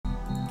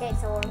Okay,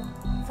 so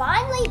we're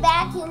finally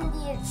back in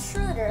the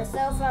Intruder.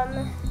 So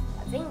from,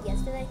 I think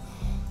yesterday,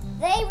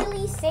 they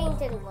released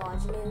Satan's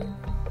Lodge new.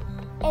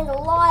 And a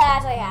lot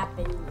actually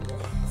happened.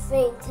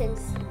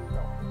 Satan's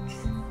Lodge.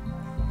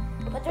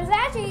 But there's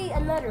actually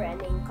another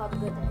ending called the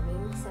Good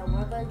Ending. So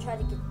we're going to try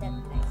to get that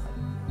today.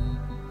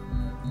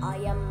 I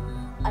am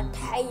a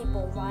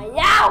table right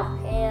now.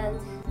 And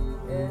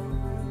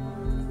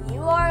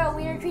you are a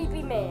weird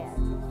creepy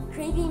man.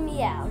 Creeping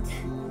me out.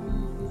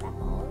 That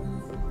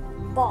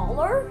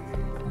baller?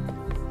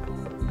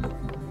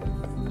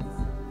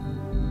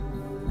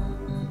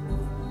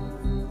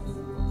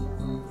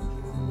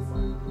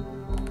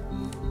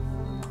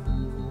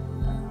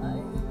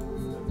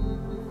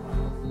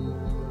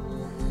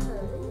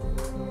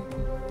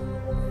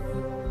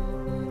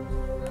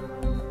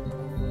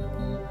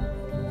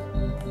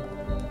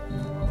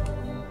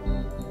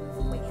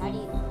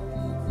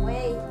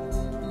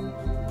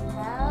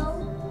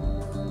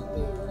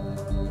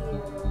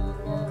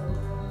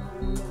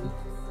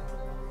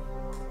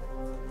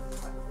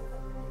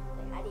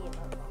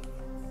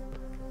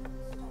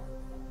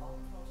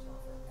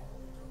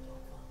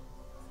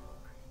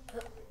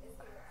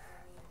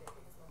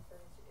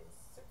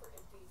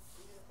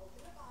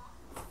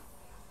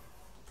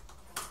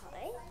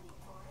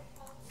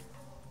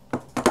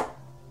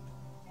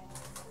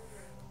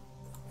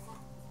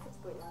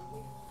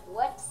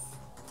 What's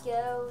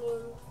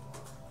going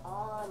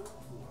on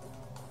here?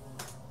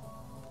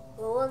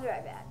 Well, we'll be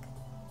right back.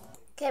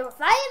 Okay, we're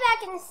finally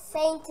back in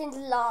Satan's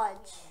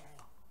Lodge.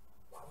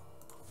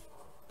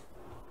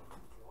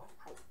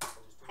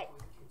 Hi.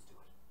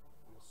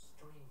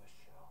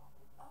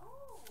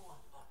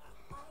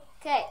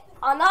 Okay,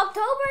 on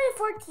October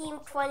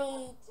 14th,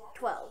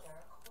 2012,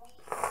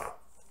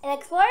 an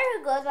explorer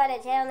who goes by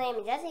the channel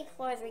name Jesse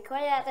Explorers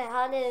recorded at the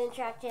haunted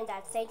attraction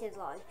at Satan's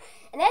Lodge.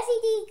 An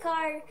SD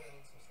card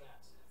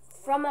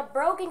from a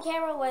broken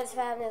camera was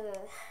found in the...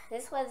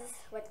 This was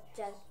what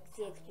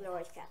Jesse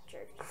Explorers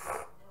captured.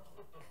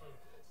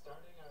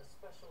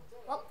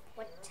 Oh,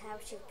 what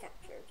have she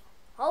captured?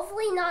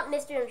 Hopefully not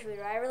Mr.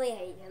 Intruder. I really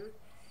hate him.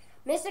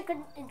 Mr.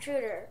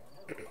 Intruder.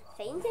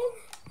 Satan?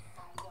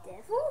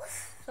 Devil?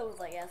 Someone's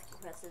like asking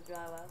Professor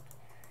Drive out.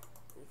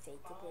 Who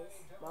Satan is.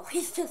 Well,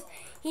 he's just...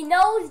 He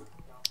knows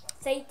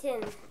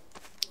Satan.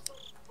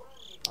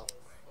 Oh.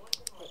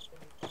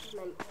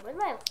 Wait. Where's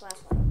my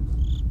flashlight?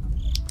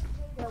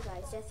 No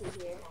guys, Jesse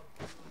here.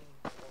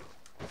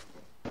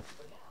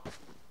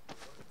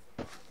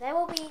 Then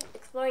we'll be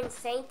exploring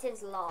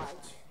Satan's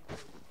Lodge.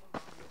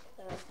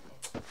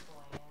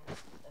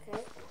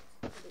 Okay.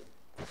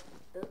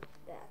 Boot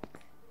back.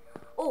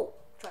 Oh!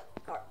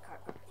 Car.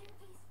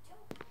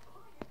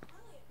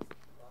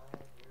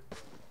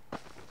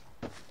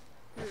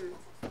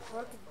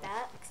 On to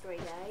that story,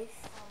 guys.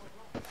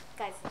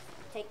 Guys,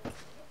 take...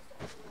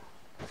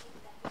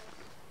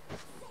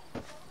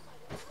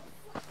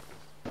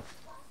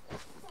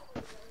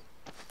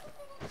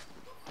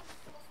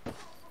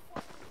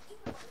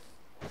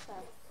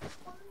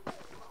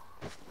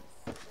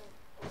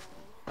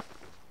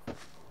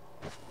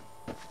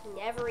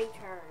 Never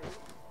return.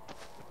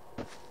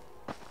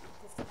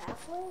 This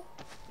pathway?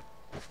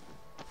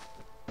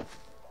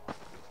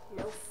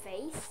 No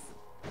face?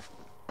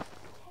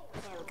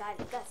 Damn, guys,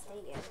 we gotta stay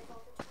here.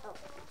 Oh.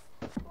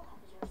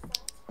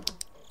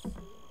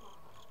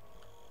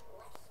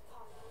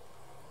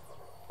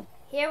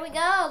 Here we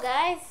go,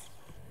 guys.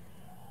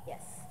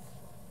 Yes.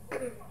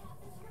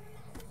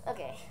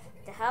 Okay.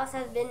 The house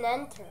has been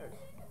entered.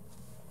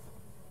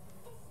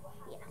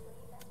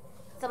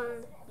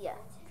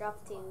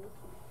 Drop to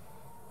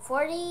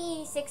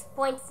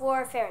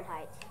 46.4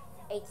 Fahrenheit,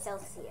 8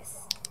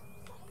 Celsius.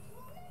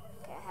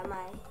 Okay, I have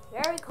my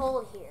very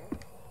cold here.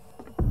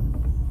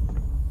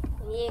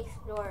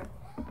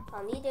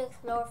 I'll need to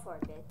explore for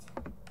a bit.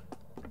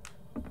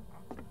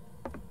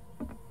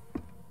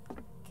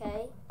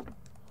 Okay.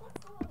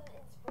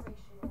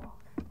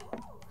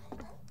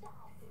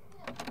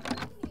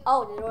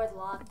 Oh, the door's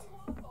locked.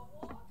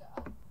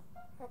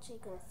 I'm actually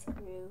gonna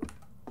screw.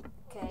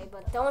 Okay,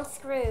 but don't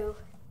screw.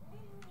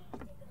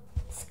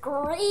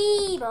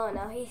 Scream! Oh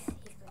no, he's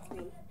gonna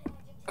scream.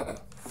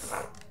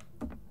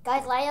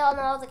 Guys, light on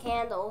all the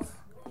candles.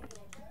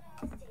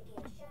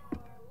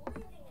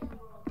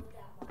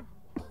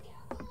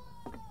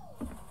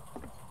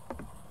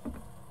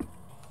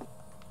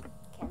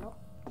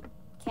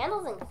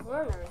 Candles in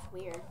corners,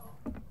 weird.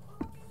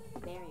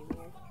 Very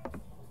weird.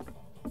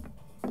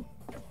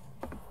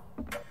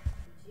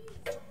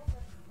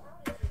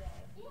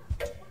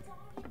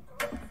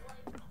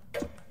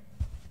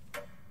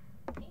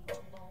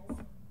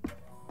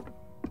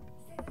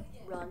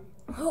 Run.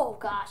 Oh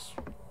gosh.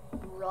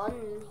 Run,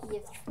 he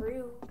is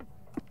true.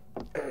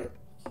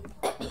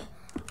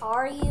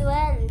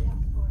 R-U-N.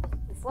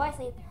 Before I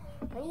sleep,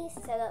 I need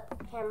to set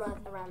up cameras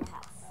around the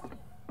house.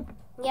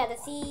 Yeah, to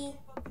see.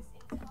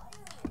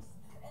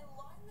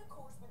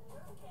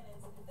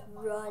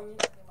 Run.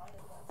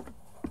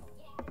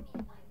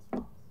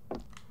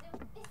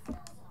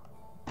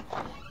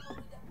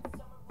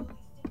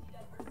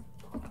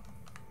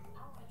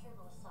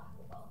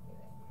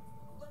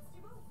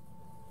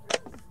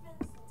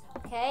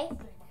 Okay.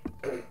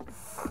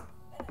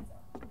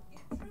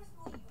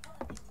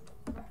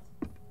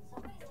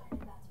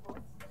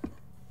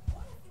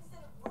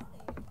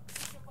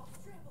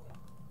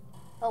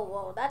 Oh,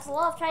 whoa, that's a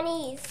lot of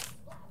Chinese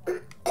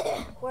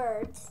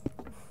words.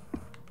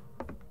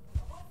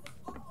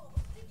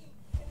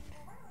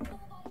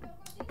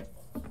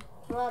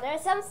 Well,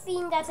 there's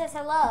something that says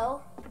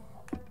hello.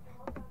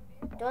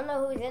 Don't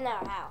know who's in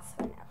our house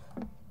right now.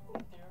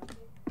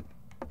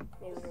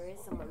 Maybe there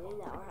is someone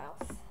in our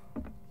house.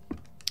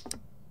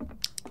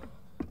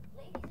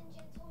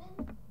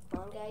 Come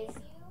on, guys.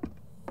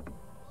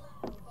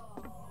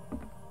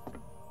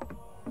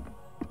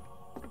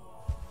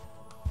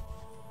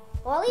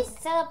 Well, at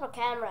least set up a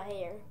camera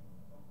here.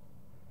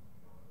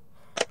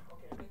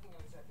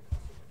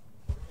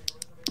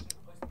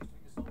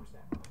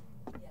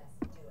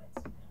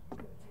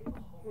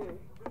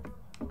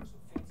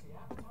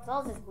 It's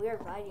all this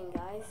weird writing,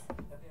 guys.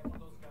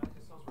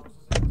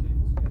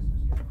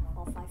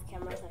 All 5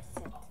 cameras are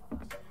set.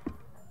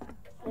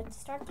 Let's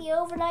start the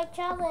overnight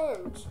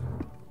challenge.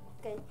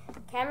 Okay,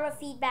 camera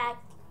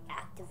feedback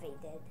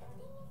activated.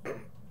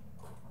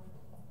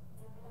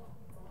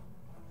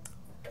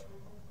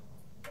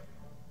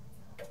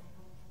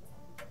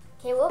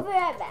 Okay, we'll be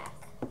right back.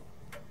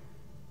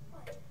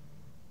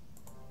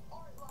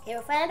 Okay,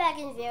 we're finally back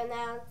in the video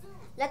now.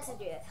 Let's do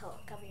this. Hold on,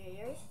 cover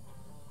your ears.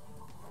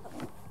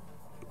 Okay.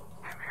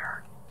 I'm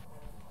here.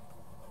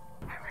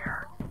 I'm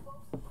here.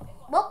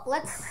 Well,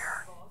 let's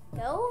go,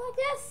 I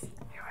guess.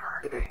 You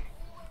heard me.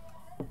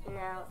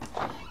 Now.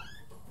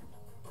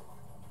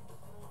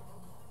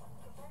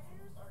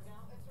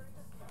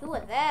 Who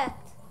was that?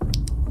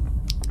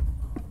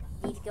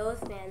 These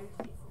ghost men.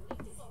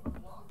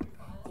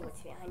 See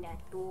what's behind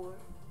that door.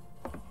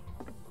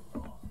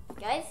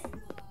 Guys,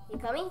 you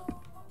coming?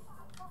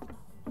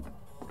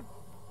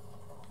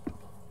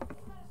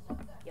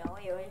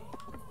 Yo.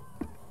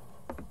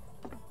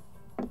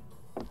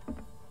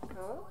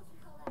 No?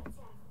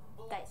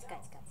 Guys.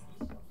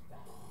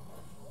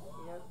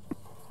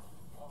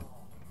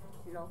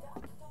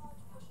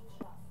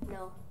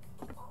 No.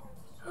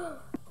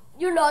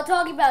 You're not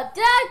talking about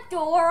that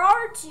door,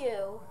 aren't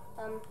you?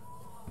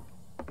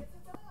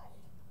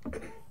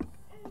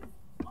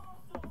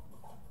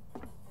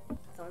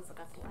 Someone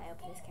forgot to light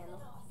up this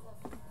candle.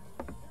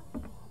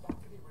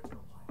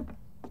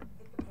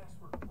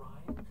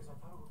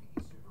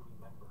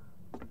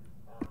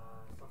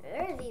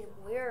 There are these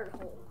weird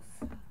holes.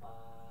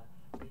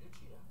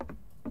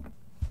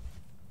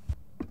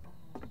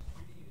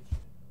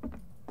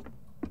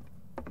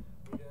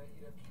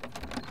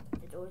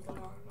 The door's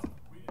unlocked.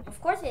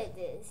 Of course it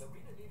is.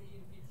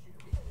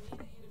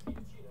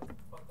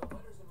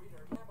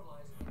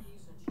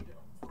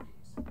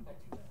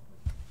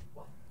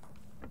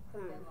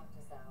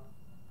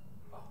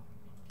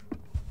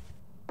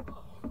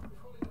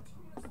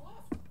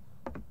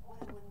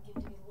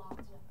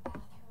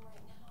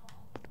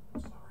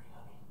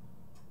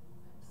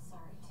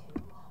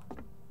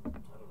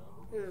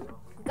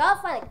 We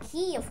gotta find a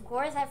key, of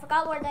course. I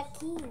forgot where that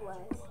key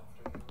was.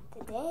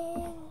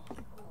 Dang.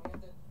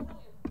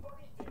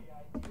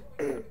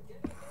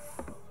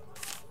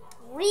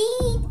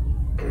 Read.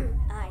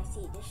 I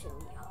see. This shouldn't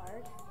be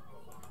hard.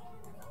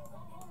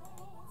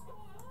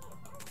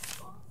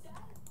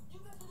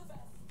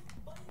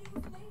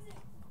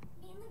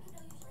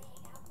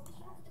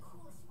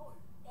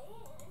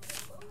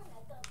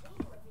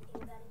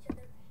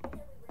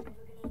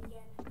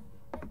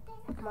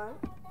 Come on,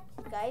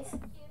 guys.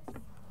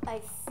 I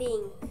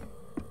think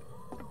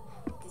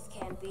this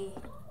can't be.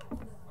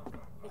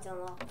 It's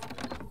unlocked.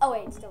 Oh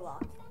wait, it's still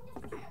locked.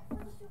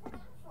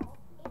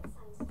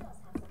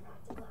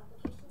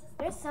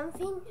 There's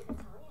something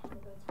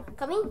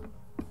coming.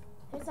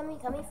 There's something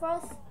coming for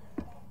us.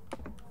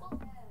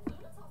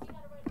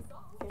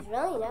 There's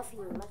really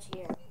nothing much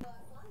here.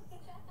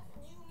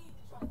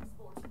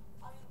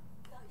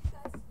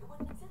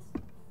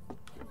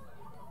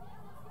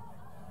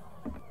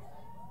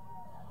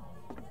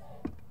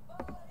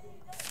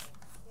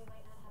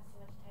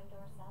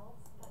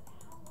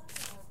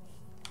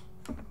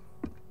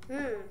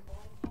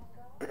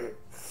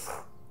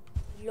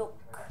 Look.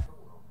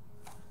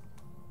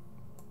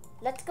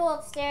 Let's go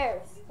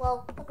upstairs.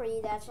 Well,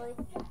 agreed actually.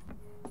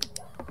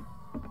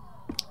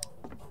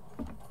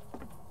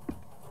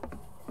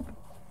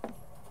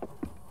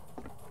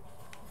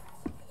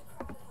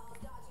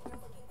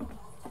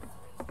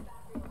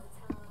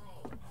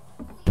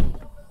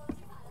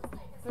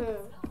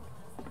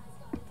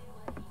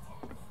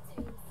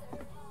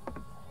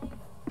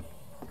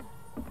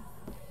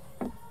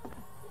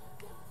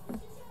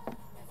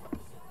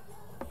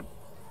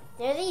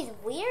 There's these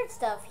weird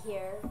stuff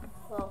here.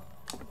 Well,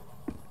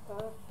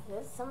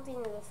 there's something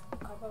in this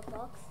cardboard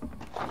box.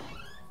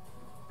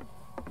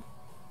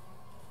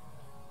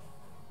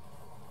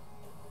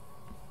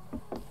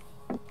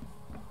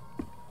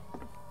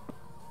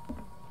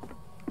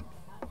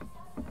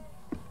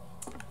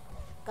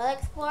 Gotta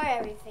explore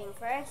everything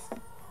first.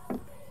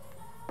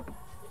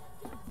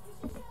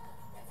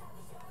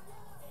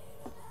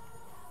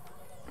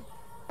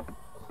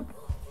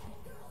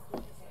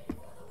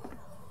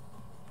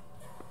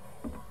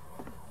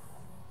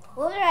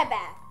 We'll be right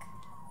back.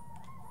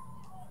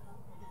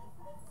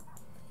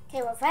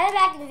 Okay, we're finally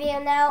back in the video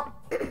now.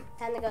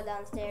 Time to go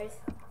downstairs.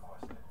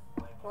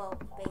 Well,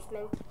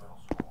 basement.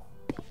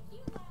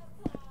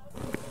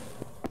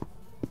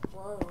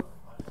 Whoa.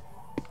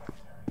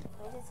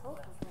 Where's this hole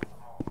come from?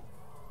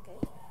 Okay.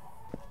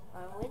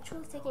 Are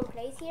rituals taking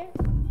place here?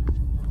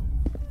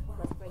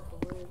 Let's break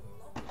the wood.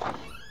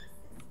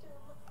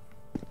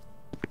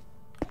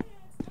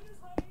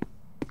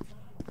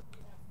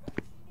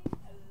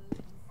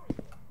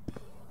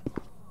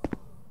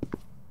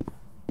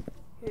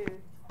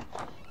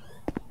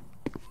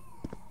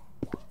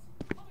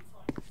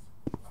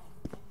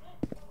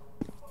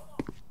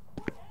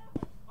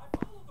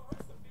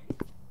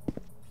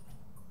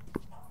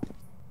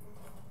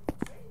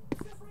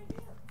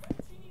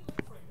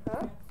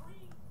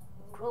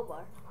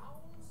 Crowbar.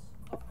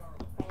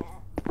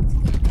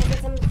 Get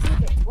some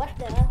secrets. What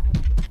the?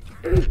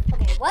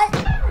 Okay, what?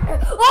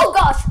 Oh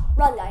gosh!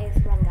 Run, guys.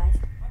 Run, guys.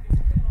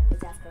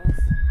 It's after us.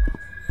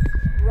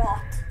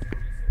 Rot.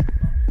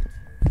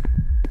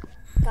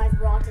 Guys,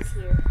 Rot is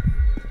here.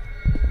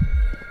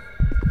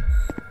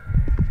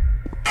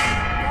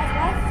 Guys,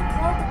 why did you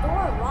close the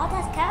door? Rot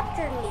has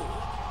captured me.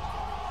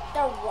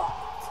 The Rot.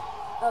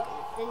 Okay,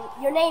 then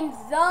your name's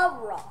The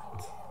Rot.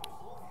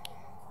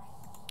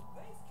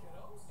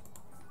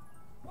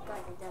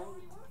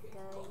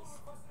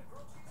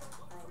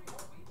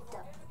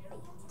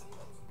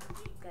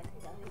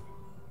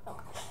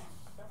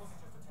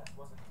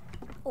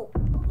 Oh,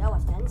 that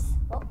was tense.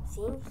 Oh,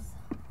 seems.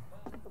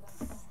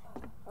 Oops.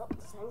 Oh,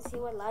 it's time to see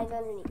what lies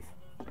underneath.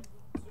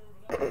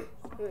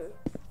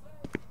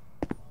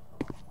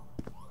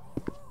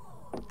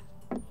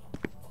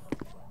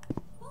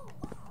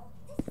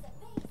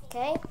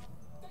 Okay.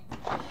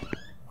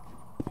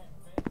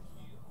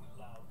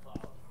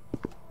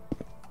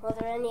 Was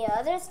there any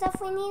other stuff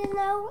we need to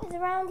know is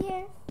around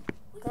here?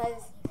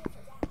 Because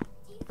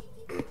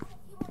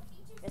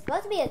there's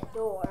supposed to be a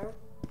door.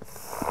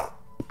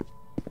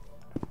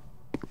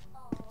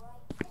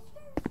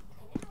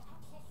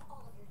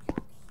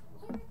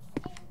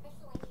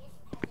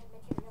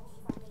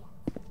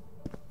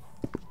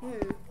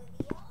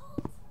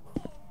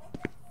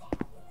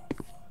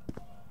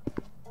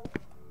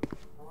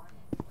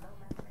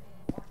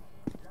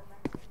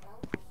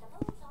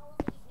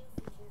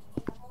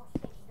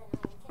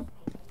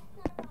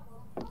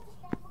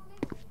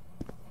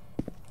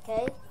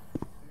 Okay.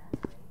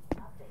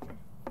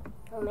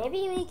 Well,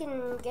 maybe we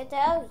can get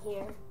out of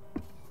here.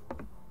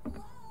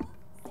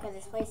 Because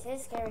this place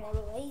is scary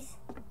anyways.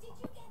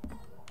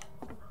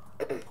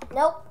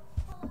 Nope.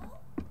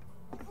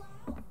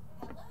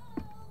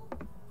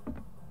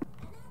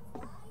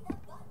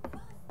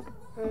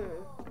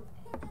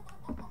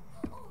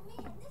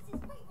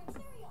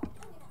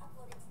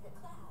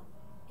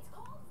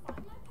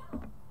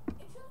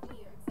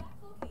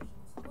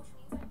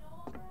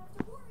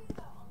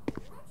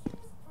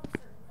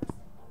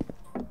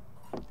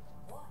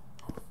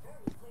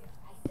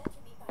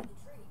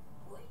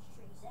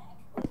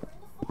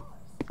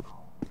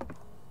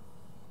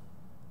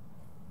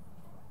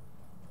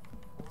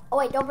 Oh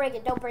wait, don't break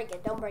it, don't break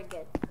it, don't break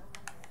it.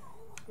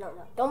 No,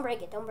 don't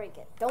break it, don't break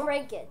it, don't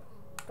break it.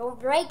 Don't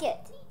break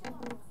it.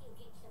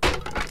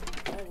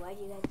 Hey, why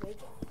do you guys break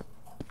it?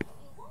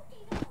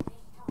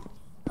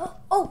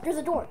 Oh, there's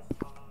a door.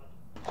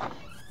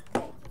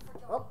 Okay.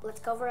 Well, let's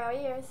cover our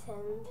ears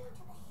and...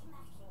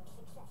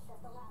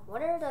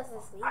 Where does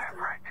this lead to? I am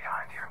right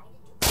behind you.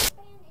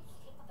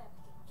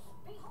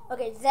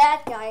 Okay,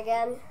 that guy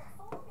again.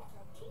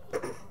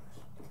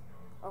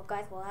 Oh,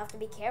 guys, we'll have to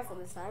be careful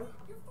this time.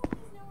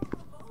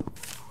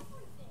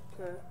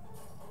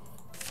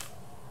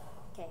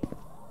 Okay,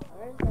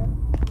 where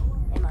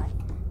am I?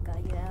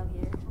 Gotta get out of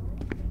here.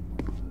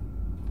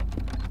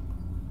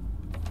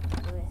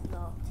 Oh, it's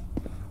locked.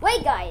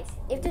 Wait, guys!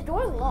 If the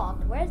door's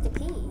locked, where's the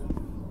key?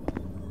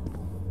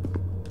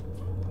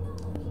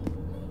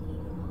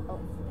 Oh,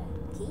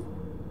 key?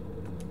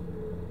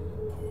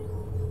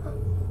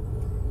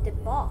 The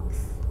box.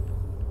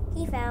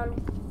 Key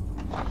found.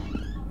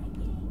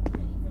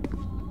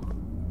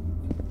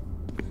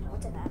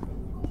 What's it happened?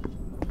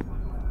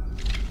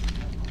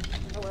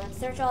 Oh, let's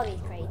search all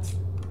these crates.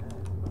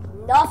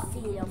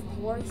 Nothing, of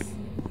course.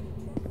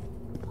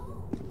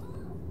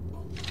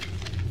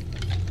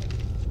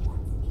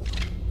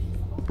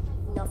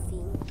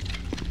 Nothing.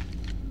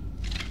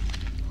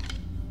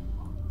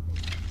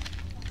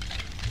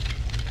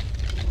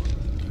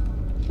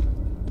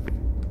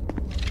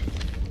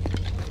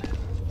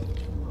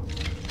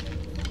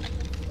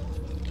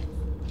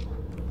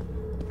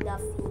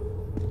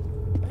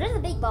 Nothing. There's a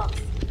big box.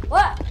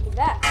 What is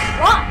that?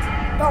 Rot!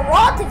 The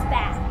Rot is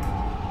back!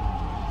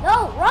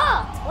 No,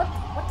 Rot!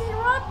 What did the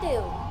Rot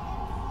do?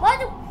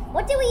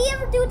 What did we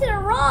ever do to the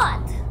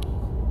Rot?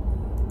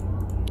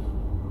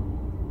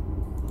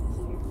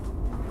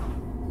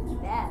 He's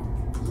back.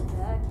 He's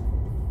back.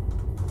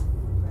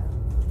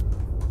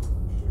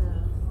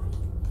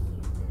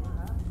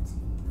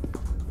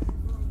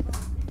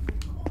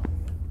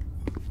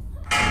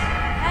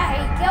 Ah,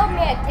 he killed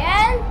me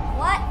again?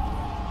 What?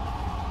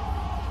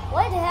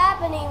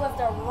 happening with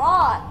the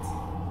rot?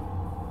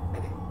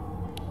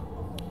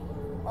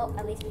 Well,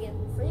 at least we get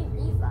free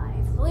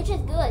revive, which is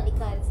good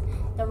because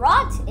the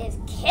rot is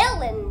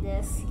killing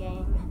this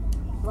game.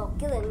 Well,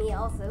 killing me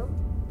also.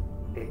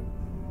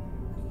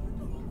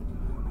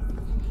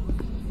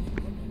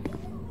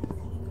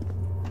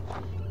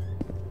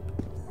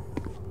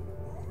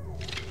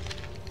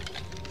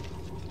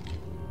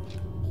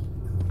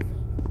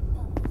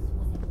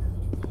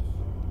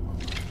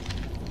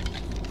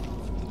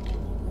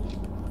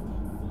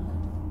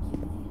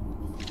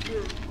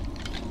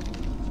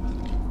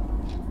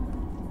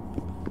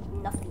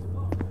 Nothing.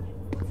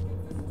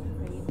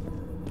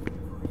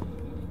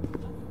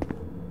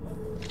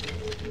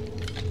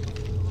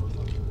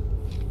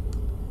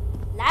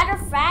 Ladder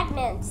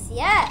fragments,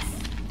 yes!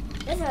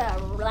 This is a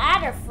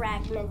ladder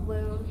fragment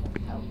room.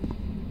 Oh.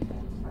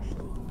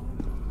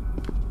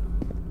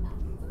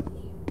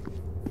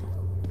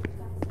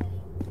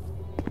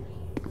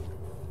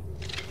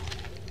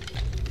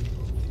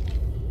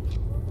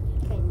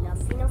 Okay,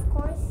 nothing of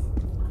course.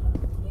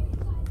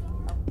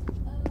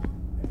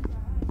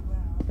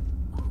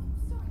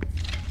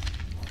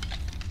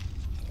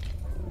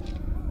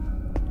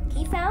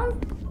 Key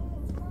found?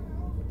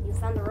 You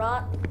found the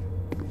rot? The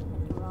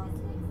rot.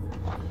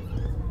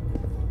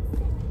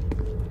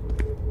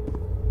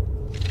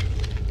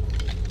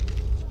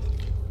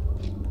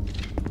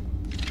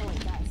 Oh wait,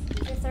 guys.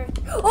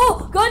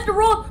 Oh, guys, the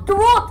rot! The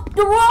rot!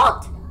 The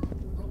rot!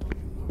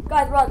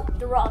 Guys, run!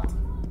 The rot.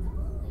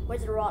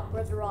 Where's the rot?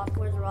 Where's the rot?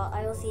 Where's the rot?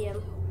 I don't see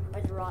him.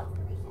 Where's the rot?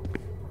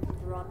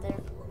 The rot there?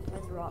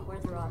 Where's the rot?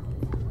 Where's the rot?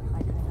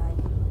 Hide, hide, hide.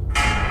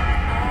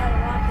 Ah, the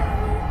rot got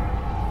me.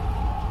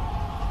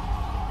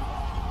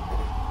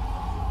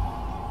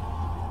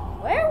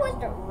 Where was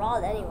the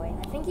rod anyway?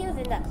 I think he was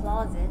in that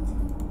closet.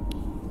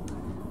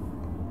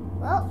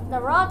 Well, the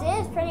rod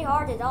is pretty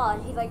hard to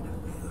dodge. He's like...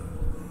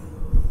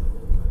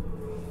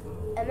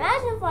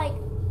 Imagine if like... I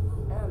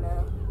don't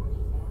know.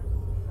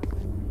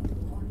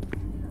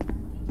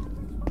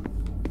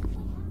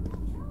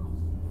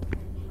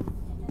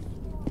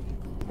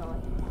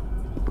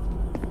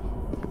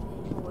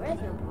 Where's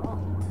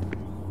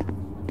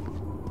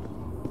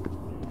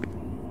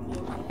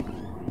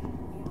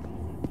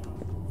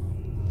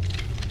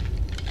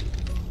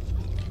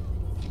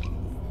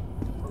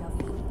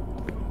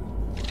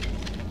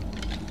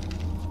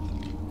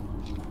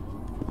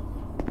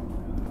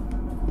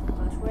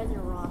the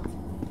rod?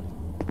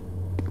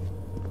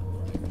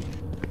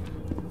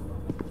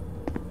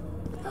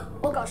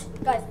 Oh gosh,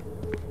 guys.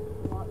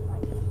 Rot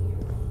might be here.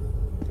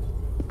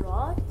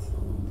 Rot?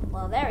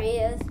 Well, there he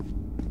is.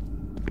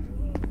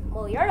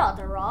 Well, you're not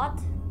the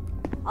rot.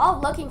 I'm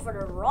looking for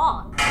the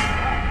rot.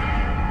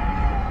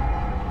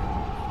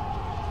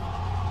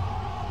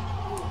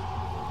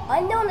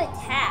 Unknown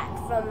attack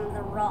from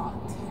the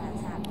rot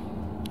has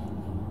happened.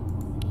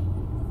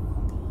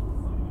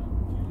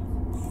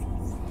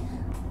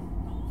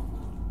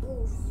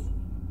 Oof.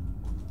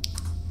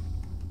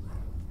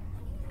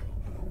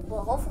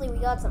 Well, hopefully we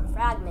got some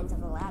fragments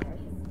of the ladder.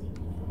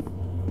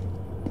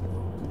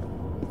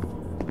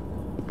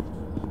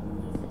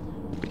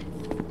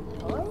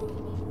 What?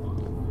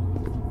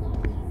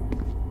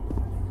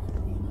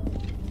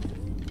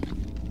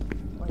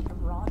 Wait, the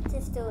rot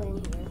is still in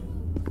here.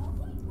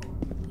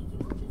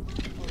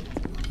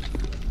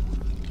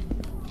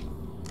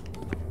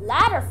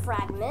 Ladder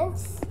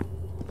fragments?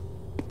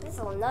 This is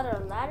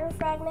another ladder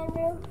fragment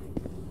room?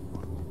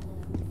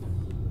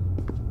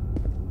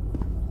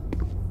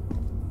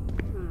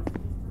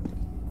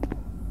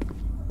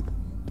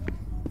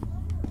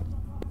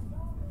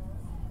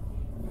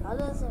 How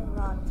does the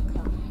rot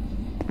come?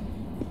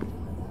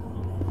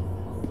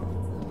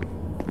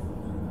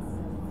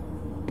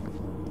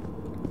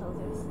 Oh,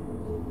 there's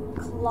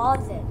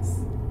closets.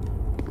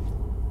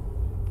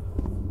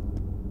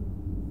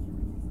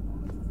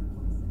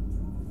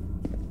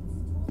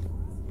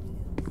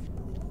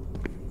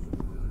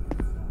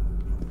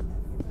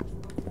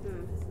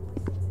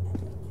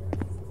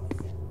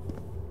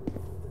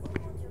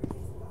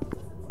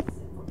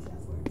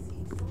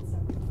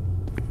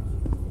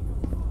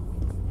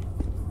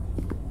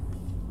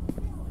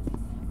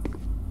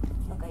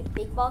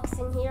 Big box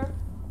in here.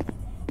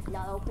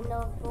 Not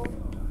openable.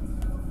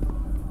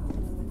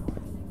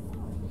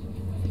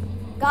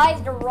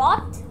 Guys, the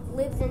rot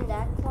lives in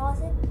that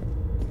closet.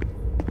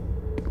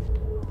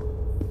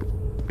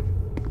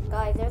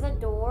 Guys, there's a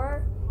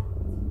door.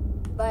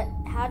 But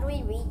how do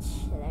we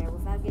reach there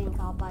without getting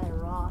caught by the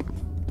rot?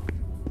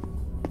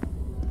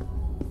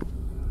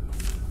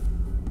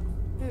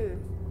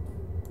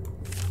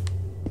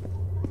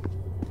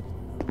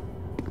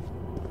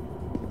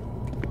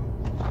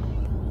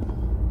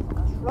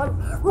 Run!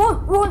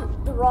 Run! Run!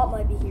 The rot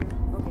might be here.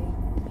 Okay.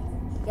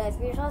 Guys,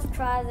 we just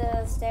try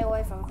to stay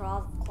away from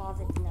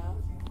closets now.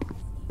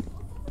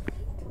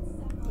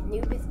 The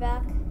noob is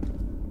back.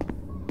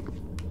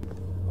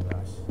 Oh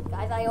gosh.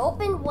 Guys, I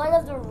opened one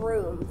of the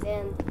rooms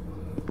and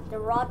the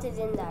rot is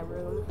in that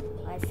room.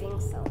 I think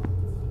so.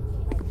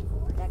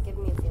 That gives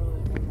me a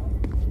feeling he's in there.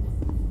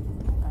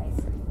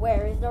 Guys,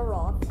 where is the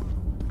rot?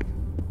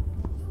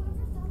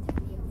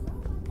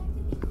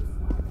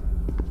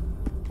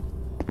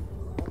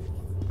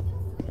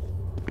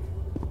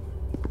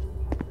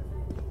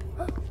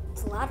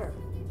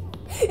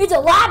 It's a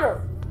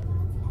ladder!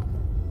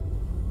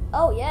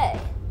 Oh, yay.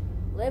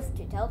 Live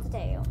to tell the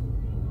tale.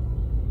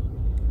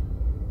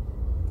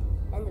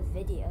 End the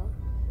video.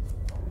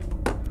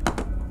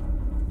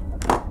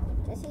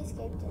 Jesse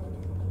escaped and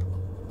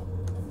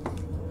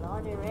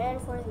Lodge and ran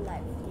for his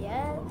life.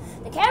 Yeah.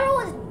 The camera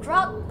was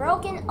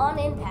broken on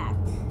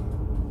impact.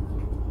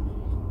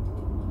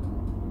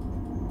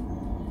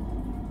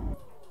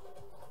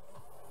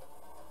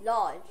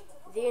 Lodge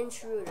The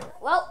Intruder.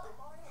 Well,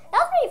 that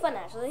was pretty fun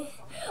actually.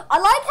 I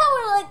like how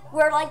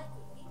we're like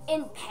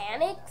in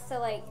panic, so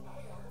like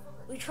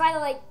we try to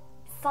like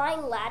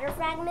find ladder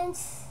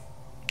fragments.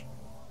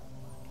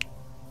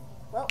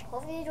 Well,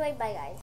 hopefully you enjoyed. Bye guys.